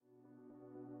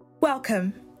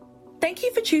Welcome. Thank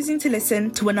you for choosing to listen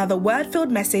to another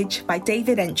word-filled message by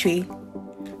David Entry.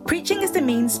 Preaching is the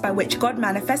means by which God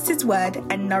manifests His word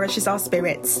and nourishes our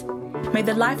spirits. May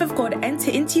the life of God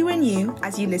enter into you and you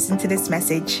as you listen to this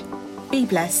message. Be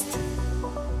blessed.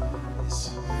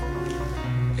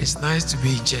 It's nice to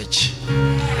be in church.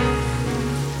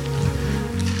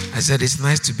 I said it's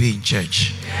nice to be in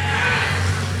church.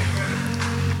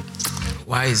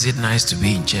 Why is it nice to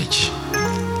be in church?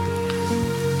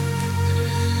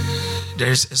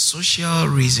 There's a social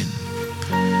reason.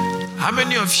 How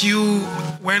many of you,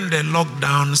 when the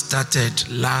lockdown started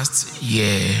last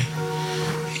year,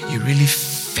 you really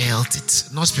felt it?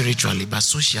 Not spiritually, but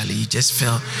socially, you just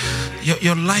felt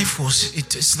your life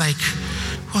it's like,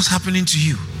 what's happening to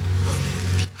you?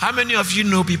 How many of you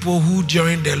know people who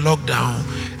during the lockdown,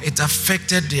 it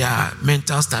affected their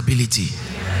mental stability?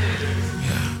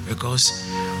 Yeah, because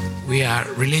we are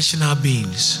relational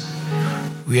beings.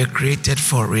 We are created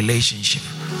for relationship.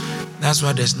 That's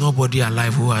why there's nobody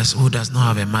alive who does not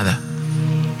have a mother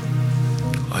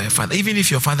or a father. Even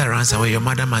if your father runs away, your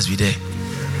mother must be there.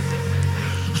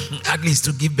 At least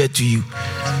to give birth to you.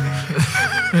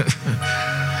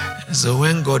 So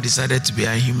when God decided to be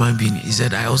a human being, He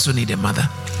said, I also need a mother.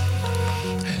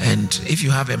 And if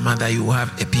you have a mother, you will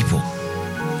have a people.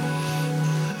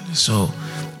 So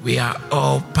we are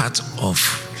all part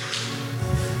of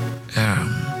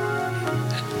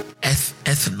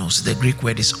ethnos. The Greek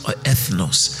word is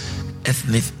ethnos,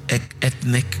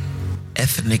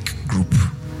 ethnic group.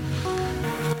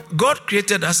 God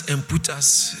created us and put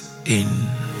us in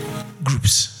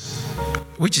groups,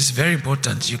 which is very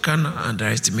important. You can't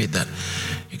underestimate that.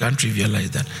 You can't trivialize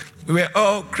that. We were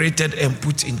all created and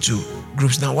put into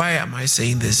groups. Now, why am I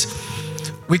saying this?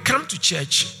 We come to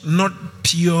church not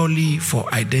purely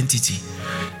for identity,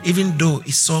 even though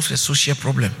it solves a social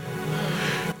problem.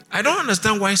 I don't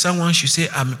understand why someone should say,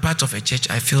 I'm a part of a church,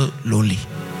 I feel lonely.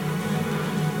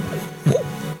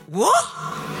 What?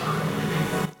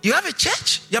 You have a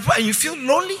church and you feel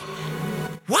lonely?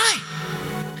 Why?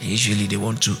 And usually they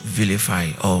want to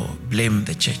vilify or blame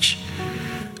the church.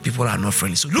 People are not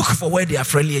friendly. So look for where they are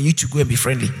friendly and you to go and be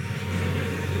friendly.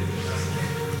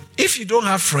 If you don't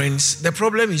have friends, the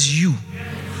problem is you.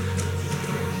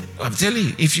 I'm telling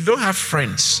you, if you don't have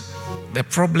friends, the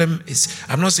problem is,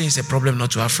 I'm not saying it's a problem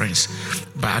not to have friends,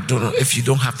 but I don't know if you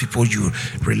don't have people you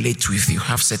relate with, you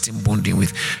have certain bonding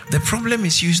with. The problem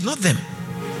is you, it's not them.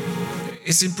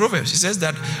 It's in Proverbs. It says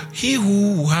that he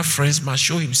who will have friends must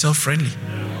show himself friendly.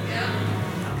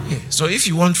 Yeah. So if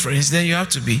you want friends, then you have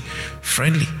to be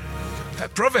friendly.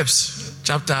 Proverbs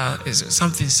chapter is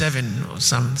something 7 or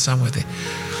somewhere there.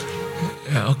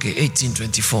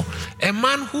 18:24. A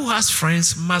man who has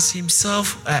friends must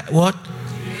himself what?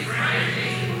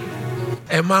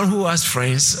 A man who has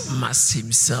friends must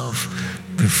himself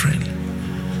be friendly.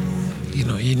 You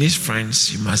know, he needs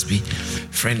friends, you must be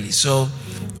friendly. So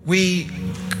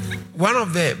one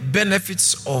of the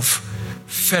benefits of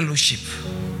fellowship,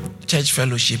 church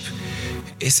fellowship,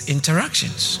 is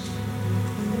interactions.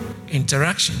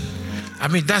 Interaction. I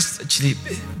mean, that's actually,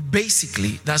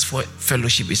 basically, that's what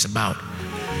fellowship is about.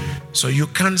 So you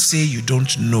can't say you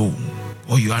don't know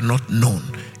or you are not known.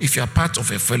 If you are part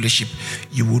of a fellowship,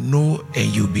 you will know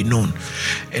and you'll be known.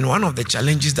 And one of the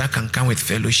challenges that can come with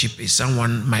fellowship is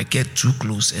someone might get too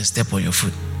close and step on your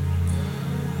foot.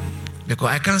 Because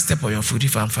I can't step on your foot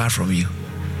if I'm far from you.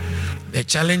 The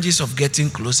challenges of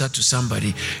getting closer to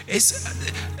somebody is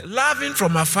loving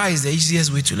from afar is the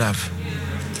easiest way to love.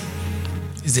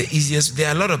 It's the easiest. There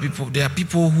are a lot of people. There are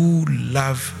people who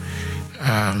love.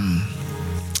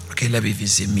 Let me even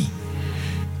say me.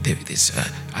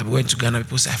 I went to Ghana.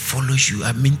 People say, I follow you.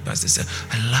 I mean, Pastor said,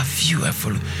 I love you. I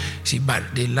follow. See, but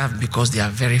they love because they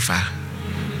are very far.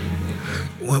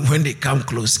 When they come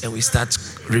close and we start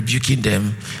rebuking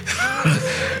them,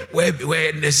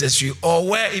 where necessary or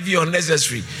where if you're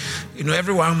unnecessary, you know,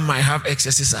 everyone might have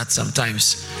excesses at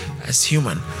sometimes as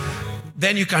human.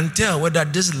 Then you can tell whether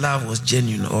this love was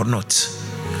genuine or not.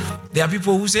 There are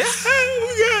people who say,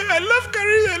 I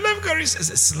love Caris. It's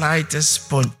the slightest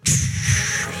punch.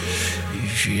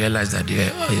 You realize that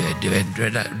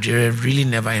they were really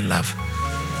never in love.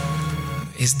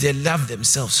 It's they love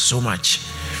themselves so much,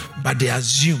 but they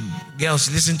assume. Girls,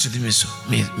 listen to this,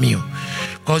 Mio.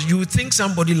 Because you think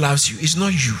somebody loves you. It's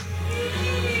not you.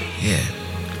 Yeah.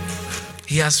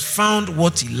 He has found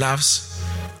what he loves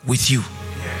with you.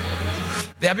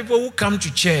 There are people who come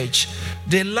to church,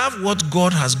 they love what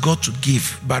God has got to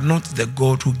give, but not the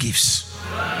God who gives.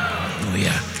 Oh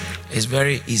yeah. It's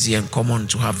very easy and common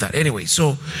to have that. Anyway,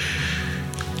 so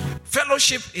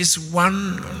Fellowship is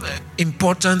one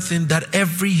important thing that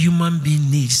every human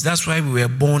being needs. That's why we were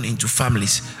born into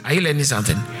families. Are you learning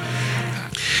something?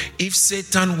 If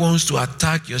Satan wants to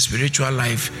attack your spiritual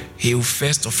life, he will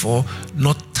first of all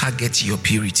not target your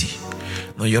purity.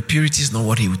 No, your purity is not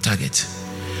what he will target.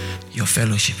 Your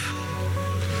fellowship.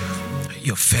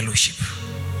 Your fellowship.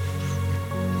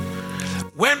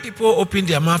 When people open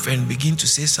their mouth and begin to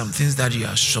say some things that you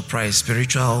are surprised,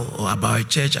 spiritual or about a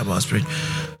church, about spirit,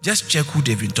 just check who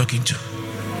they've been talking to.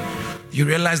 You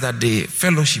realize that the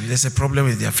fellowship, there's a problem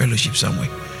with their fellowship somewhere.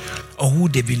 Or who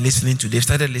they've been listening to. They've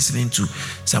started listening to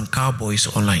some cowboys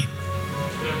online.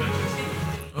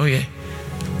 Oh yeah.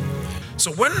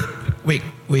 So when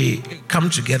we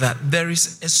come together, there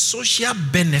is a social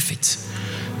benefit.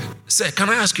 Sir, can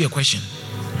I ask you a question?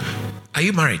 Are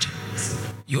you married?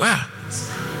 You are.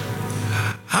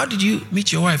 How did you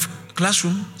meet your wife?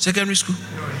 Classroom? Secondary school?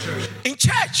 No, in church. In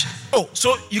church? Oh,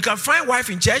 so you can find wife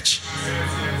in church?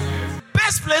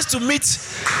 Best place to meet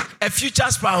a future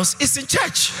spouse is in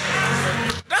church.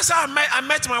 That's how I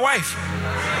met my wife.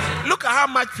 Look at how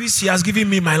much peace she has given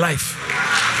me in my life.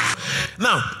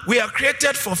 Now, we are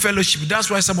created for fellowship. That's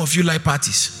why some of you like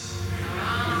parties.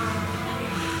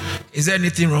 Is there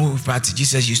anything wrong with party?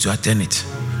 Jesus used to attend it.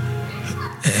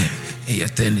 He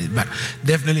attended it, but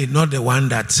definitely not the one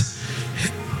that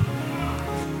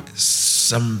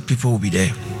some people will be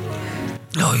there.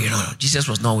 No, Jesus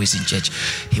was not always in church.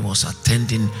 He was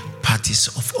attending parties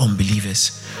of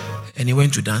unbelievers. And he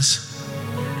went to dance.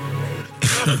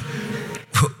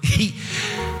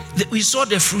 We saw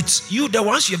the fruits. You, the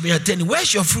ones you have been attending,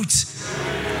 where's your fruits?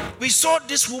 We saw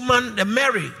this woman, the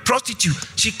Mary, prostitute.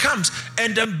 She comes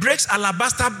and then breaks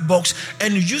alabaster box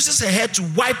and uses her hair to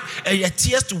wipe, her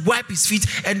tears to wipe his feet.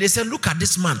 And they said, look at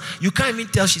this man. You can't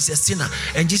even tell she's a sinner.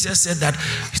 And Jesus said that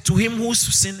to him whose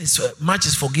sin is much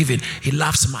is forgiven, he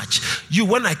laughs much. You,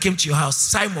 when I came to your house,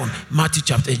 Simon,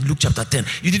 Luke chapter 10,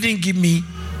 you didn't give me.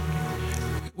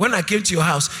 When I came to your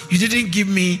house, you didn't give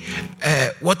me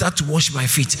water to wash my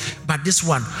feet. But this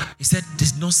one, he said,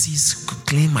 did not cease to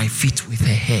clean my feet with her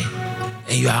hair.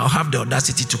 And you have the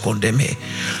audacity to condemn her.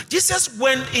 Jesus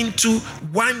went into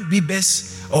wine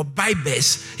bibbers or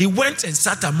bibers. He went and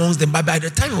sat amongst them. But by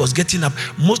the time he was getting up,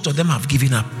 most of them have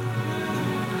given up.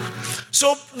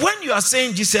 So when you are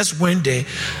saying Jesus went there,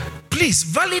 please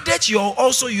validate your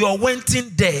went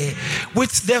in there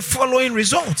with the following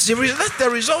results. Let the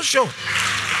results show.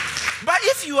 But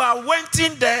if you are went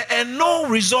in there and no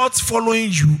results following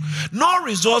you, no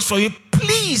results for you,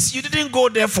 please, you didn't go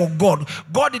there for God.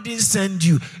 God didn't send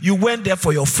you. You went there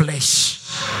for your flesh.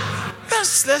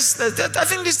 I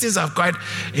think these things are quite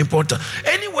important.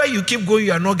 Anywhere you keep going,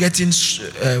 you are not getting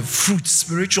fruits,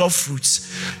 spiritual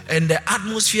fruits. And the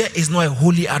atmosphere is not a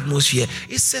holy atmosphere.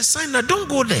 It's a sign that don't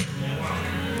go there.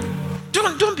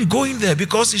 Don't be going there,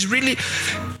 because it's really,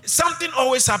 something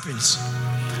always happens.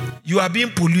 You are being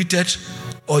polluted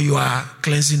or you are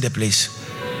cleansing the place.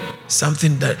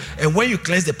 Something that, and when you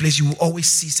cleanse the place, you will always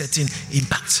see certain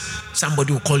impact.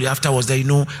 Somebody will call you afterwards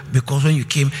that, because when you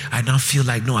came, I now feel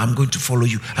like, no, I'm going to follow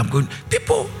you.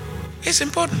 People, it's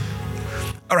important.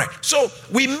 All right, so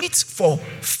we meet for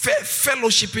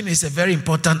fellowshipping is a very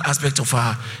important aspect of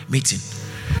our meeting.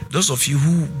 Those of you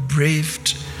who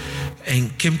braved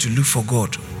and came to look for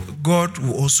God, God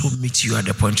will also meet you at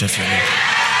the point of your need.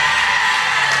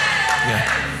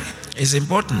 Yeah. It's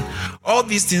important. All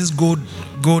these things go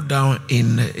down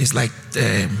in, it's like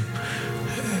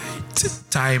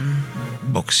time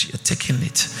box. You're taking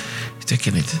it.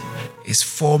 It's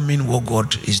forming what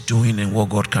God is doing and what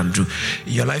God can do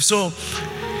in your life. So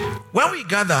when we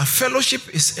gather, fellowship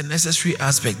is a necessary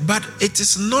aspect, but it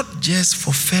is not just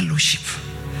for fellowship,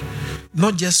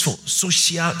 not just for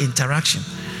social interaction.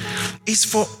 It's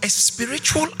for a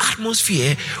spiritual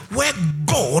atmosphere where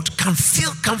God can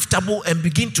feel comfortable and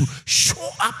begin to show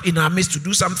up in our midst to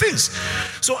do some things.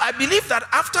 So I believe that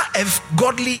after a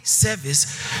godly service,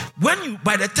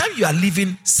 by the time you are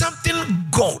leaving, something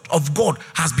of God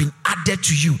has been added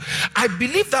to you. I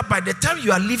believe that by the time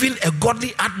you are leaving a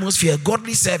godly atmosphere, a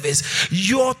godly service,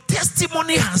 your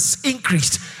testimony has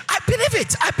increased. I believe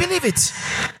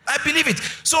it.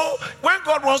 So when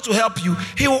God wants to help you,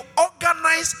 He will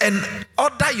organize and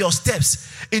order your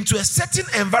steps into a certain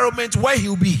environment where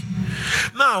He'll be.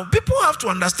 Now, people have to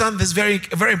understand this very,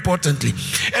 very importantly.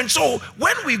 And so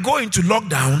when we go into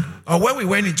lockdown, or when we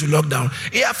went into lockdown,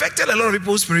 it affected a lot of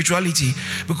people's spirituality,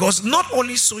 because not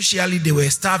only socially they were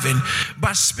starving,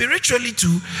 but spiritually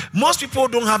too. Most people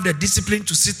don't have the discipline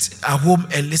to sit at home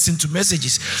and listen to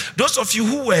messages. Those of you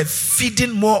who were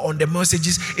feeding more on the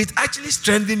messages, it actually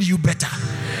strengthened you better.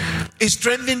 it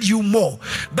strengthens you more.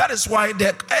 That is why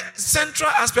the central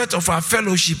aspect of our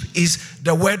fellowship is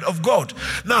the word of God.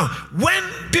 Now, when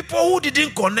people who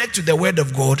didn't connect to the word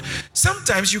of God,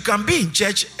 sometimes you can be in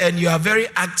church and you are very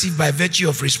active by virtue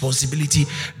of responsibility,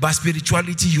 but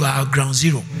spirituality, you are ground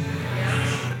zero.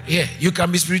 Yeah, you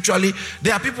can be spiritually.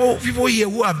 There are people here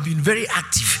who have been very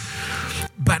active,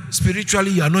 but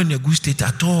spiritually you are not in a good state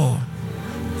at all.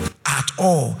 At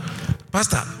all.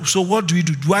 Pastor, so what do we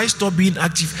do? Do I stop being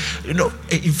active? You know,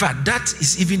 in fact, that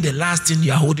is even the last thing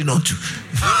you are holding on to.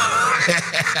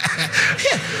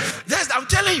 Yeah, I'm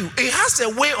telling you, it has a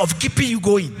way of keeping you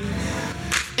going.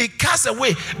 It casts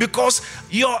away because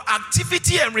your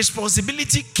activity and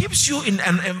responsibility keeps you in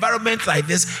an environment like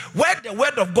this where the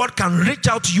word of God can reach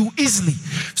out to you easily.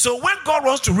 So when God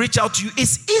wants to reach out to you,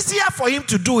 it's easier for him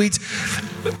to do it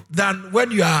than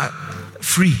when you are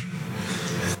free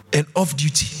and off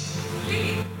duty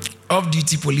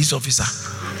police officer.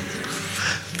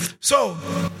 So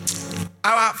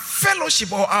our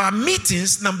fellowship or our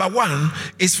meetings, number one,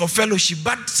 is for fellowship,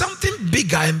 but something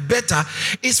bigger and better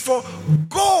is for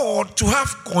God to have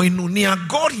koinonia,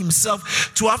 God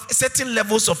himself to have certain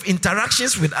levels of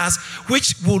interactions with us,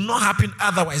 which will not happen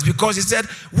otherwise, because he said,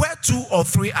 where 2 or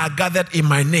 3 are gathered in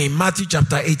my name, Matthew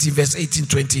chapter 18, verse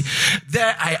 18-20,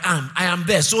 there I am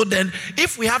there. So then,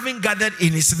 if we haven't gathered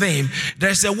in his name,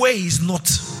 there's a way he's not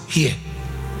here.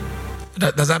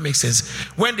 Does that make sense?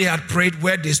 When they had prayed,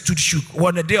 where they stood shook.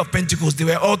 On the day of Pentecost, they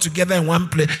were all together in one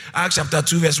place. Acts chapter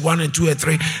 2, verse 1 and 2 and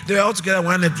 3. They were all together in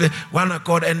one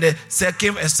accord, and there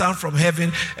came a sound from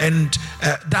heaven, and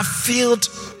that filled.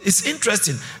 It's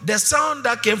interesting. The sound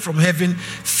that came from heaven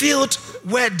filled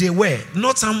where they were,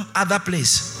 not some other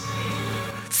place.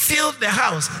 Filled the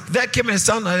house. There came a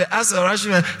sound as a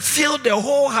rushing, filled the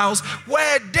whole house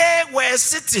where they were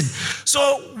sitting.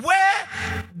 So where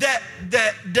the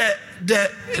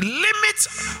limit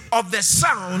of the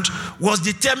sound was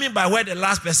determined by where the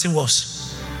last person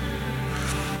was.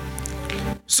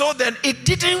 So then it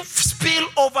didn't spill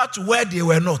over to where they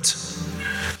were not.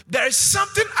 There is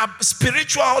something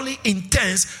spiritually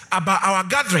intense about our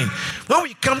gathering. When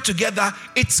we come together,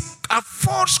 it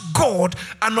affords God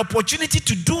an opportunity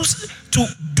to do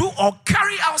or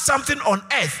carry out something on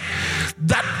earth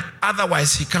that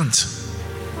otherwise he can't.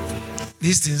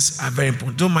 These things are very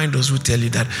important. Don't mind those who tell you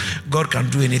that God can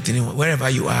do anything. Wherever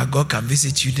you are, God can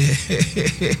visit you there.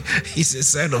 It's a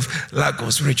sign of lack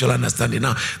of spiritual understanding.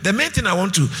 Now, the main thing I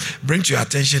want to bring to your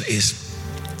attention is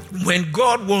when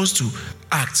God wants to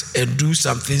act and do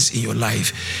some things in your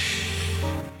life,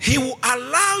 he will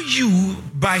allow you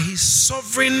by his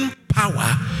sovereign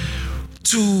power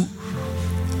to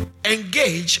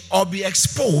engage or be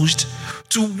exposed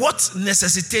to what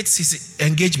necessitates his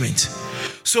engagement.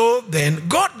 So then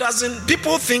God doesn't,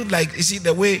 people think like, you see,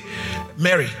 the way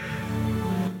Mary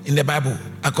in the Bible,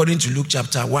 according to Luke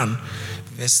chapter 1,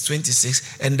 verse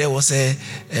 26, and there was an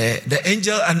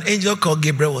angel called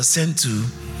Gabriel was sent to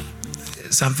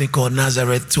something called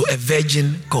Nazareth to a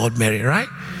virgin called Mary, right?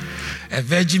 A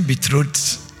virgin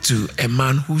betrothed to a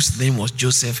man whose name was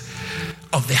Joseph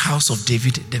of the house of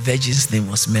David. The virgin's name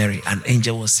was Mary. An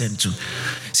angel was sent to.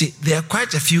 See, there are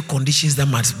quite a few conditions that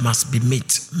must be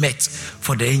met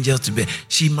for the angel to be.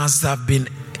 She must have been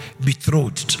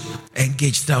betrothed,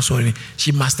 engaged. That's what I mean.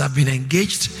 She must have been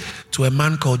engaged to a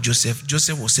man called Joseph.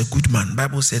 Joseph was a good man.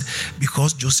 Bible said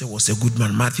because Joseph was a good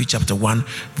man. Matthew chapter 1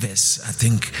 verse, I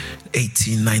think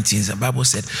 18, 19. The Bible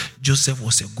said Joseph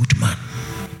was a good man.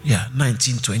 Yeah,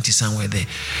 19, 20, somewhere there.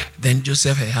 Then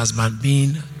Joseph, her husband,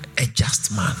 being a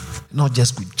just man. Not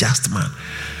just good, just man.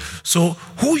 So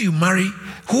who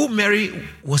Mary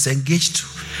was engaged to,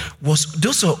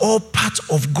 those are all part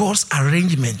of God's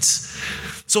arrangements.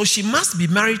 So she must be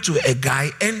married to a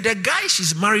guy, and the guy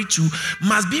she's married to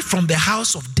must be from the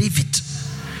house of David.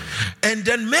 And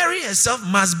then Mary herself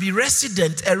must be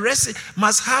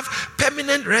must have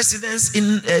permanent residence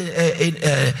in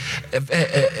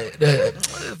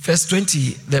verse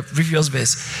 20, the previous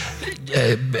verse,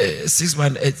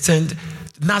 6:10,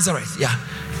 Nazareth, yeah.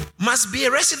 Must be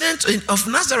a resident of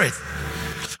Nazareth.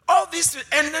 All this,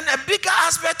 and then a bigger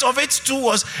aspect of it too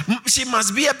was she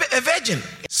must be a virgin.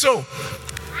 So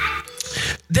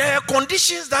there are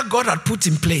conditions that God had put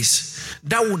in place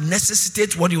that would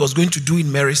necessitate what he was going to do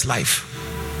in Mary's life.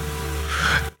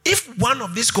 If one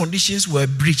of these conditions were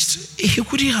breached, he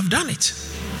couldn't have done it.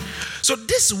 So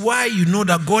this is why you know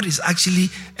that God is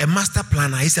actually a master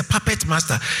planner. He's a puppet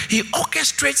master. He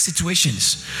orchestrates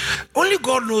situations. Only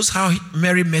God knows how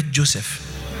Mary met Joseph.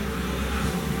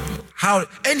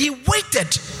 And he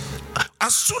waited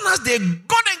as soon as they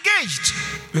got engaged.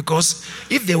 Because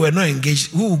if they were not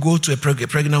engaged, who would go to a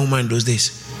pregnant woman in those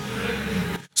days?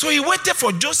 So he waited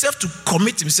for Joseph to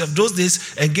commit himself. Those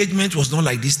days, engagement was not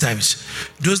like these times.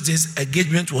 Those days,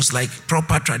 engagement was like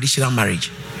proper traditional marriage.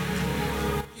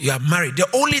 You are married. The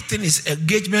only thing is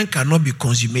engagement cannot be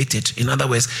consummated. In other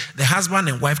words, the husband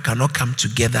and wife cannot come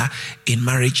together in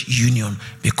marriage union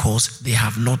because they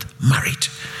have not married.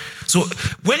 So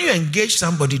when you engage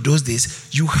somebody those days,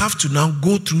 you have to now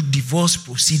go through divorce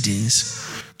proceedings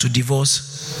to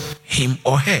divorce him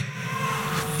or her.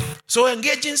 So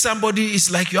engaging somebody is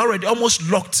like you're already almost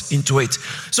locked into it.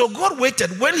 So God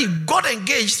waited. When he got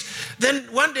engaged, then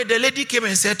one day the lady came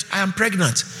and said, I am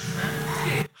pregnant.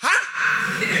 Huh?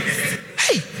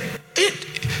 Hey,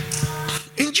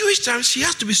 in Jewish times, she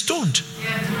has to be stoned.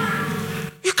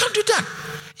 You can't do that.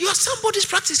 You are somebody's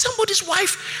practice, somebody's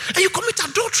wife, and you commit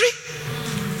adultery.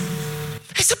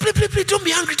 He said, please, don't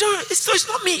be angry. It's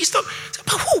not me. It's not.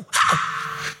 But who? How?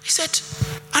 He said,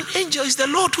 an angel is the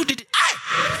Lord who did it. Hey!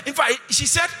 In fact, she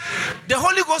said, the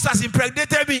Holy Ghost has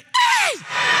impregnated me. Hey!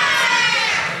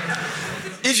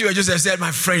 If you were just said, my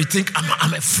friend, you think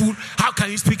I'm a fool? How can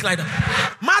you speak like that?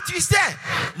 Matthew is there.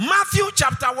 Matthew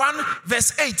chapter 1,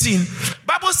 verse 18.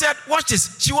 Bible said, watch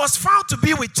this. She was found to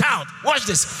be with child. Watch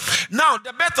this. Now,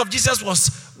 the birth of Jesus was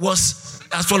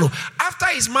as follows. After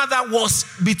his mother was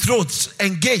betrothed,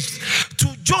 engaged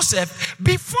to Joseph,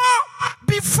 before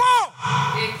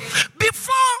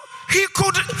he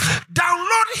could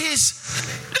download his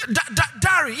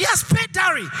dowry. Yes, pay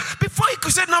dowry. Before he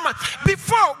could say no man.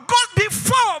 Before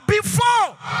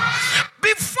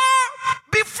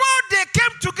they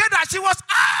came together, she was,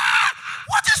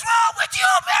 what is wrong with you,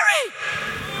 Mary?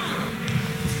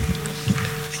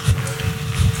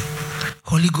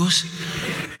 Holy Ghost.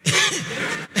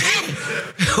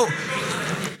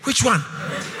 Which one?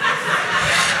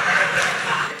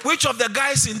 Which of the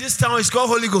guys in this town is called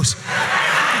Holy Ghost?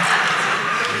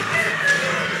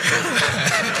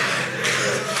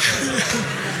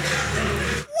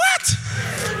 What?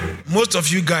 Most of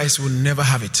you guys will never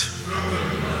have it.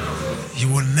 You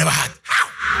will never have it. How?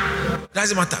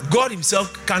 Doesn't matter. God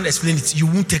himself can't explain it. You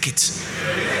won't take it.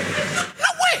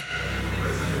 No way.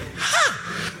 Huh?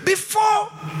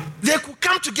 Before they could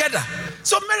come together.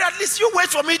 So Mary, at least you wait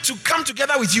for me to come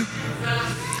together with you.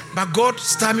 But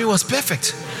God's timing was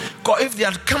perfect. Because if they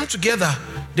had come together,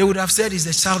 they would have said he's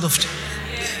the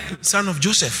son of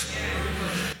Joseph.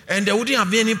 And there wouldn't have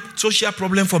been any social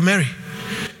problem for Mary.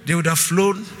 They would have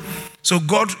flown. So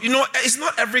God, it's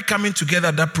not every coming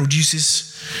together that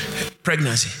produces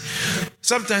pregnancy.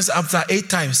 Sometimes after 8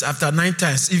 times, after 9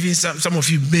 times, even some of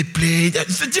you may play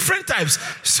different times.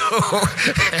 So,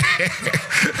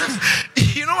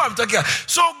 you know what I'm talking about.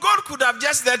 So God could have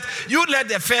just let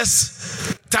the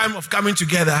first time of coming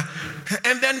together,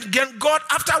 and then God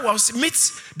afterwards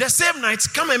meets the same night,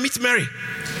 come and meet Mary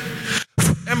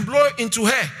and blow into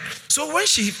her. So when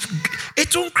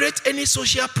it won't create any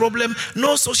social problem,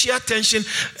 no social tension.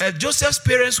 Joseph's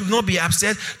parents will not be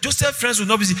upset. Joseph's friends will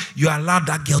not be saying, you allowed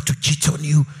that girl to cheat on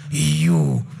you.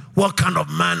 You, what kind of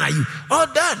man are you? All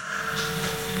that.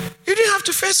 You didn't have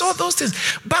to face all those things.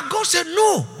 But God said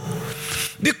no.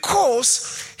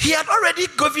 Because he had already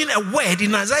given a word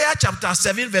in Isaiah chapter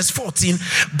 7 verse 14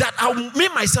 that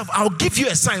I'll give you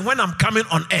a sign when I'm coming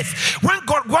on earth. When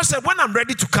God said, when I'm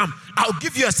ready to come, I'll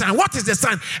give you a sign. What is the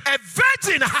sign? A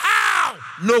virgin. How?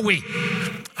 No way.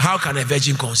 How can a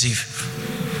virgin conceive?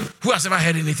 Who has ever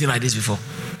heard anything like this before?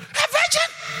 A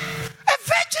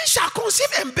virgin shall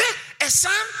conceive and bear a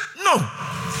son? No.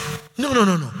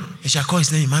 He shall call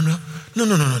his name Emmanuel? No.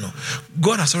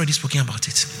 God has already spoken about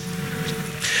it.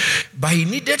 But he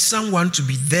needed someone to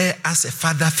be there as a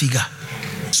father figure.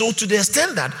 So to the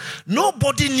extent that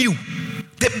nobody knew,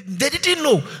 they didn't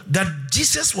know that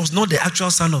Jesus was not the actual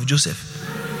son of Joseph.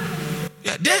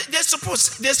 Yeah, they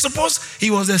suppose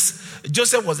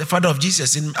Joseph was the father of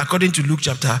Jesus, according to Luke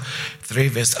chapter 3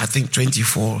 verse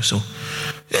 24. So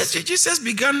yes,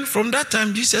 from that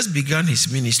time Jesus began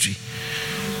his ministry.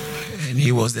 And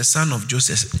he was the son of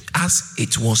Joseph as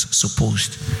it was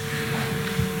supposed.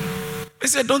 They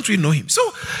said, don't we know him?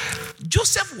 So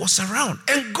Joseph was around,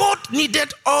 and God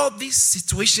needed all these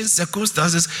situations,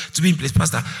 circumstances to be in place.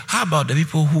 Pastor, how about the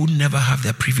people who never have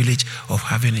the privilege of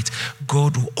having it?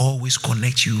 God will always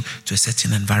connect you to a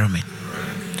certain environment.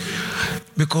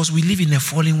 Because we live in a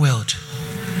fallen world.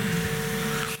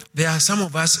 There are some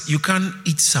of us, you can't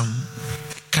eat some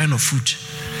kind of food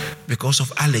because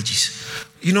of allergies.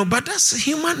 But that's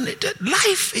human.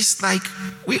 Life is like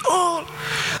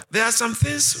there are some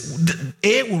things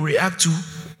A will react to,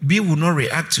 B will not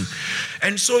react to.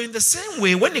 And so in the same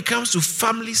way, when it comes to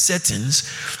family settings,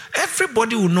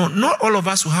 everybody will know, not all of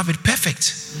us will have it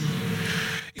perfect.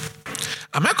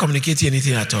 Am I communicating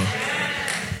anything at all?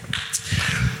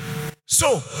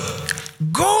 So,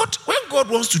 when God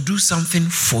wants to do something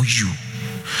for you,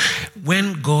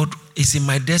 when God is in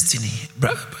my destiny,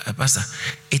 Pastor,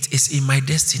 it is in my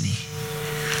destiny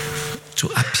to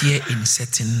appear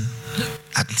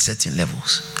at certain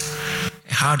levels.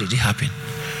 How did it happen?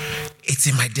 It's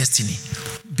in my destiny.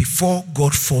 Before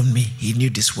God formed me, He knew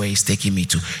this way He's taking me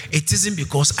to. It isn't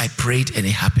because I prayed and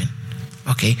it happened.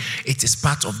 Okay? It is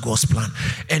part of God's plan.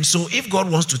 And so if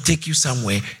God wants to take you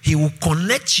somewhere, He will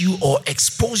connect you or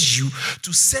expose you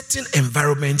to certain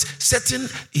environments, certain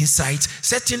insights,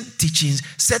 certain teachings,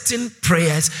 certain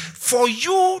prayers for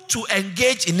you to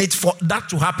engage in it, for that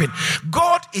to happen.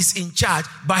 God is in charge,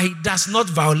 but He does not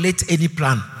violate any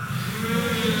plan.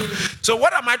 So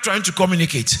what am I trying to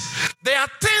communicate? There are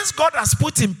things God has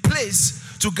put in place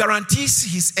to guarantee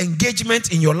His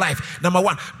engagement in your life. Number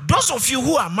one, those of you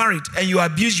who are married and you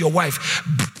abuse your wife,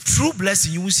 true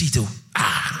blessing, you will see too.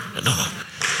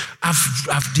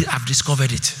 I've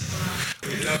discovered it.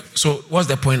 So what's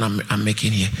the point I'm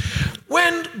making here?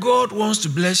 When God wants to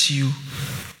bless you,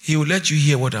 He will let you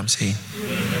hear what I'm saying.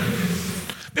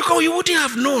 Because you wouldn't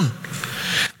have known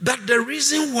that the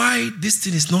reason why this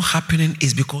thing is not happening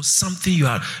is because something you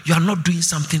are not doing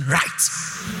something right.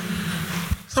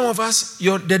 Some of us,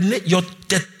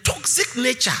 the toxic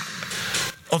nature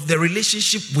of the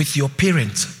relationship with your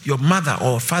parent, your mother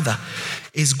or father,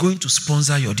 is going to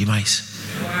sponsor your demise.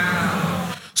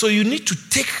 Wow. So you need to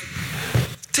take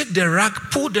the rug,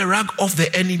 pull the rug off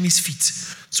the enemy's feet,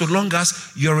 so long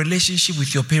as your relationship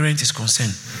with your parent is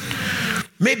concerned.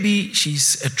 Maybe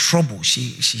she's a trouble,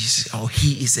 she's or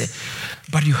he is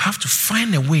but you have to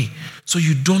find a way so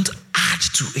you don't add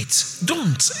to it.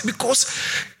 Don't, because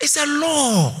it's a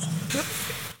law.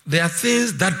 There are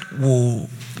things that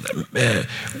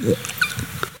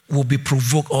will be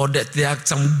provoked, or that there are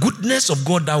some goodness of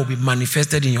God that will be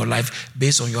manifested in your life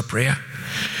based on your prayer.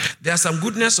 There are some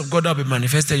goodness of God that will be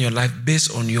manifested in your life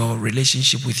based on your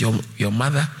relationship with your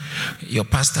mother, your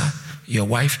pastor, your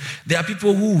wife. There are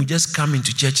people who will just come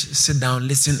into church, sit down,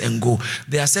 listen, and go.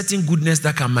 There are certain goodness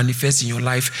that can manifest in your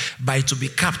life by to be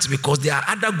capped, because there are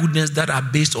other goodness that are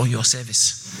based on your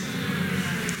service.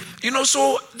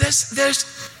 So there's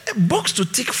a box to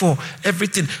tick for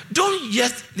everything. Don't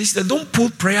pull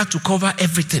prayer to cover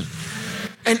everything.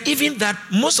 And even that,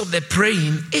 most of the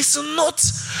praying is not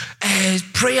a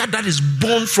prayer that is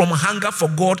born from hunger for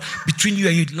God between you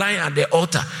and you lying at the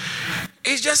altar.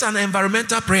 It's just an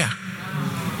environmental prayer.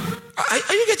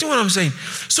 Are you getting what I'm saying?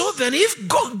 So then if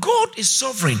God is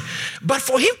sovereign, but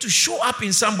for Him to show up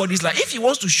in somebody's life, if He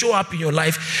wants to show up in your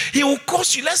life, He will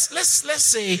cause you, let's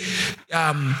say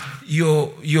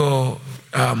your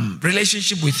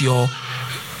relationship with your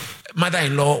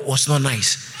mother-in-law was not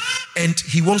nice, and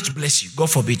He wants to bless you.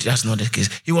 God forbid that's not the case.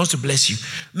 He wants to bless you.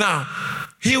 Now,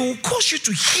 He will cause you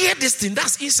to hear this thing.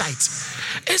 That's insight.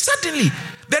 And suddenly,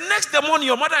 the next morning,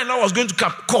 your mother-in-law was going to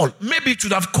call. Maybe it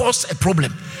would have caused a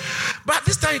problem. But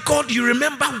this time he called, you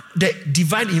remember the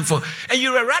divine info. And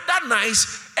you were rather nice.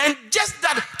 And just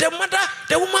that, the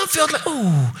woman felt like,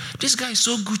 oh, this guy is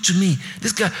so good to me.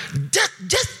 This guy,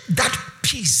 just that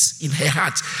peace in her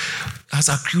heart has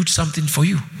accrued something for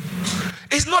you.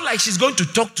 It's not like she's going to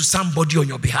talk to somebody on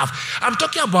your behalf. I'm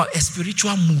talking about a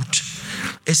spiritual mood.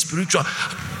 A spiritual.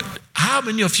 How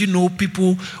many of you know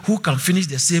people who can finish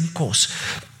the same course,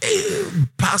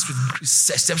 pass with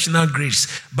exceptional grades,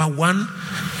 but one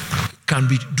can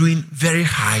be doing very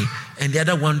high and the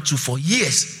other one too for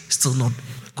years still not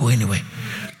go anywhere?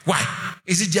 Why?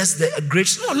 Is it just the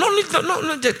grades? No.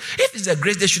 If it's a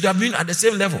grades, they should have been at the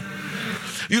same level.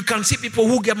 You can see people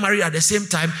who get married at the same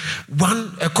time,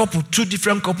 a couple, two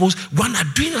different couples, one are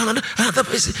doing another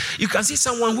person. You can see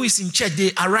someone who is in church,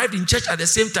 they arrived in church at the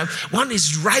same time. One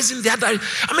is rising, the other.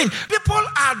 I mean, people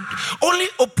are only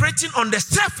operating on the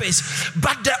surface,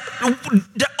 but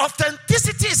the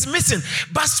authenticity is missing.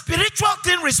 But spiritual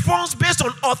thing responds based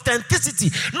on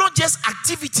authenticity, not just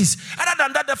activities. Other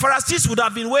than that, the Pharisees would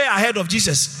have been way ahead of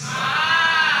Jesus.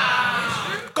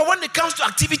 Because when it comes to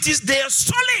activities, they are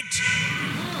solid.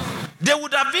 They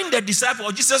would have been the disciple,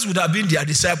 or Jesus would have been their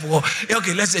disciple.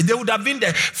 Okay, let's say they would have been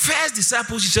the first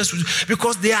disciples, Jesus,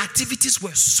 because their activities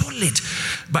were solid,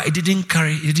 but it didn't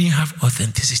have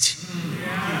authenticity.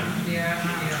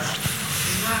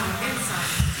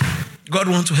 God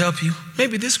wants to help you.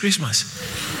 Maybe this Christmas,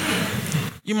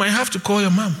 you might have to call your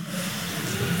mom,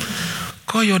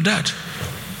 call your dad.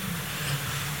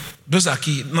 Those are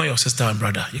key, not your sister and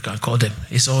brother. You can call them.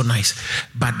 It's all nice.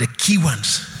 But the key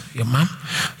ones, your mom,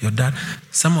 your dad,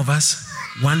 some of us,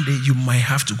 one day you might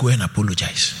have to go and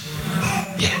apologize.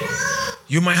 Yeah.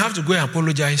 You might have to go and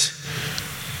apologize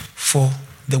for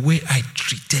the way I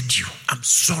treated you. I'm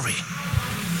sorry.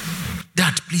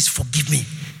 Dad, please forgive me.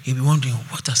 You'll be wondering,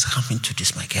 what has happened to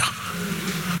this, my girl?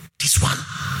 This one.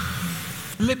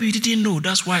 Maybe you didn't know.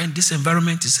 That's why this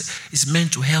environment is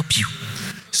meant to help you.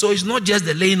 So it's not just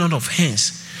the laying on of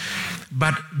hands,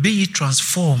 but be ye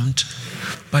transformed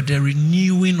by the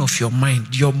renewing of your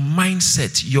mind, your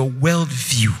mindset, your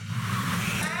worldview.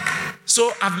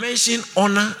 So I've mentioned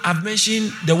honor. I've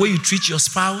mentioned the way you treat your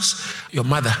spouse, your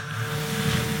mother,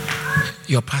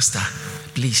 your pastor.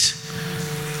 Please.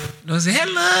 Don't say,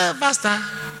 hello, pastor,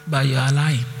 but you are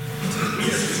lying.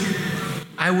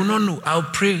 I will not know. I'll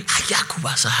pray.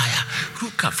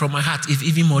 Look up from my heart, if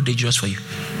even more dangerous for you.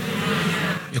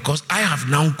 Because I have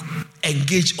now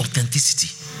engaged authenticity.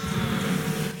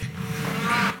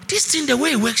 This thing, the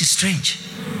way it works is strange.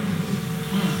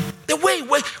 The way it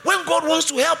works, when God wants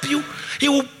to help you, He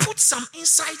will put some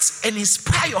insights and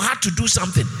inspire your heart to do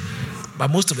something. But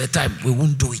most of the time, we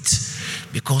won't do it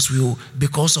because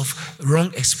of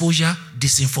wrong exposure,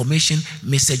 disinformation,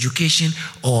 miseducation,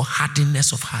 or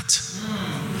hardness of heart.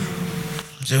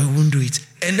 So we won't do it.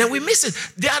 And then we miss it.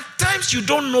 There are times you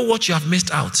don't know what you have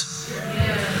missed out.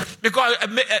 Because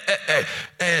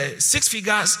 6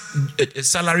 figures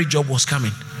salary job was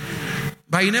coming.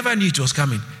 But you never knew it was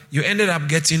coming. You ended up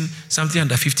getting something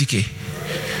under 50K.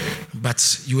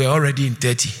 But you were already in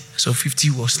 30. So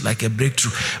 50 was like a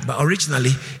breakthrough. But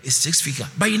originally, it's 6 figure.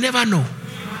 But you never know.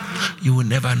 You will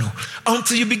never know.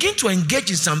 Until you begin to engage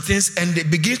in some things and they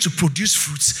begin to produce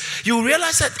fruits, you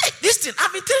realize that, hey, this thing,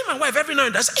 I've been telling my wife every now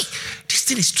and then, hey, this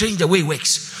thing is strange the way it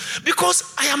works. Because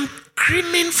I am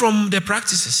creaming from the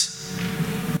practices.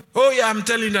 Oh yeah, I'm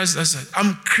telling you that.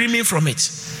 I'm creaming from it.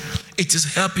 It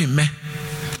is helping me.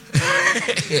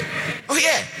 Oh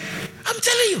yeah, I'm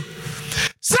telling you.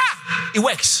 Sir, it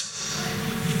works.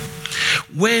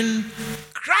 When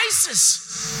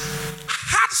crisis,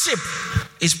 hardship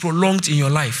is prolonged in your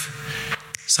life,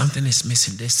 something is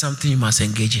missing. There's something you must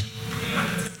engage in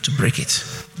to break it.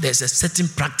 There's a certain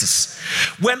practice.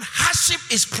 When hardship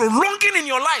is prolonging in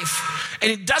your life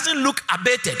and it doesn't look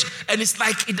abated and it's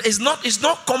like it's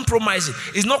not compromising,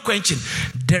 it's not quenching,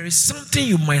 there is something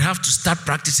you might have to start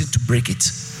practicing to break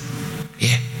it.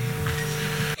 Yeah.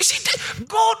 You see,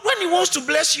 God, when He wants to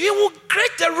bless you, He will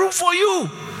create the room for you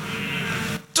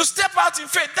to step out in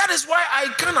faith. That is why I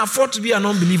can't afford to be an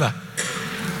unbeliever.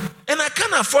 And I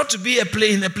can't afford to be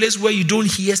in a place where you don't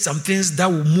hear some things that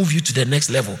will move you to the next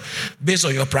level based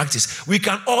on your practice. We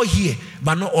can all hear,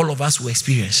 but not all of us will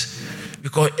experience.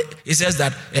 Because it says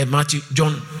that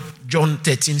John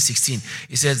 13:16,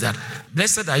 it says that,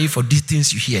 blessed are you for these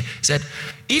things you hear. It said,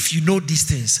 if you know these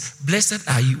things, blessed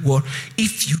are you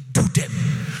if you do them.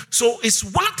 So it's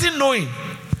one thing knowing,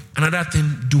 another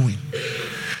thing doing.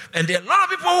 And there are a lot of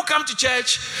people who come to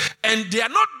church and they are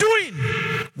not doing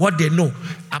what they know.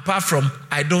 Apart from,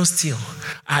 I don't steal,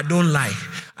 I don't lie,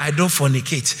 I don't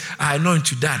fornicate, I'm not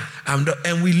into that.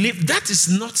 And we live, that is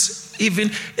not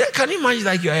even, can you imagine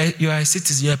like you are a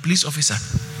citizen, you're a police officer.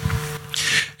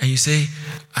 And you say,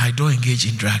 I don't engage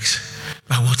in drugs.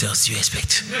 But what else do you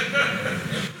expect?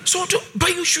 But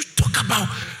you should talk about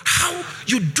how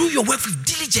you do your work with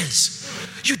diligence.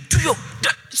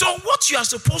 So what you are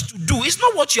supposed to do is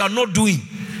not what you are not doing.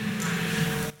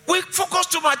 We focus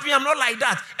too much. Me, I'm not like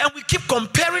that. And we keep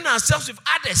comparing ourselves with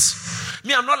others.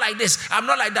 Me, I'm not like this. I'm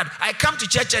not like that. I come to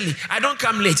church early. I don't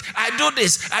come late. I do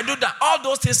this. I do that. All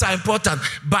those things are important.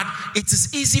 But it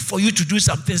is easy for you to do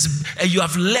some things. And you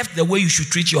have left the way you should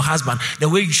treat your husband, the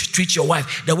way you should treat your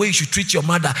wife, the way you should treat your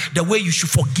mother, the way you should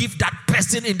forgive that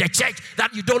person in the church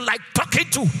that you don't like talking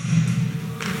to.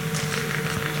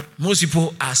 Most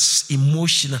people are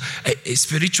emotional,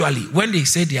 spiritually. When they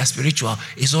say they are spiritual,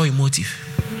 it's all emotive.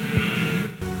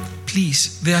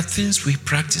 Please, there are things we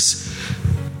practice.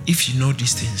 If you know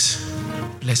these things,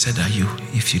 blessed are you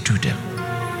if you do them.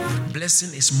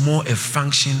 Blessing is more a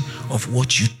function of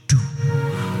what you do,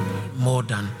 more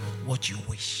than what you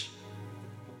wish.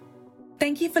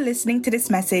 Thank you for listening to this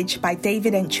message by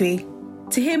David Entry.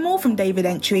 To hear more from David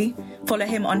Entry, follow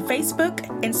him on Facebook,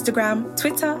 Instagram,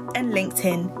 Twitter, and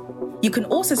LinkedIn. You can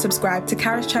also subscribe to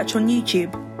Charis Church on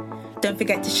YouTube. Don't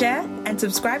forget to share and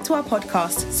subscribe to our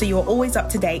podcast so you're always up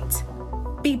to date.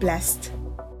 Be blessed.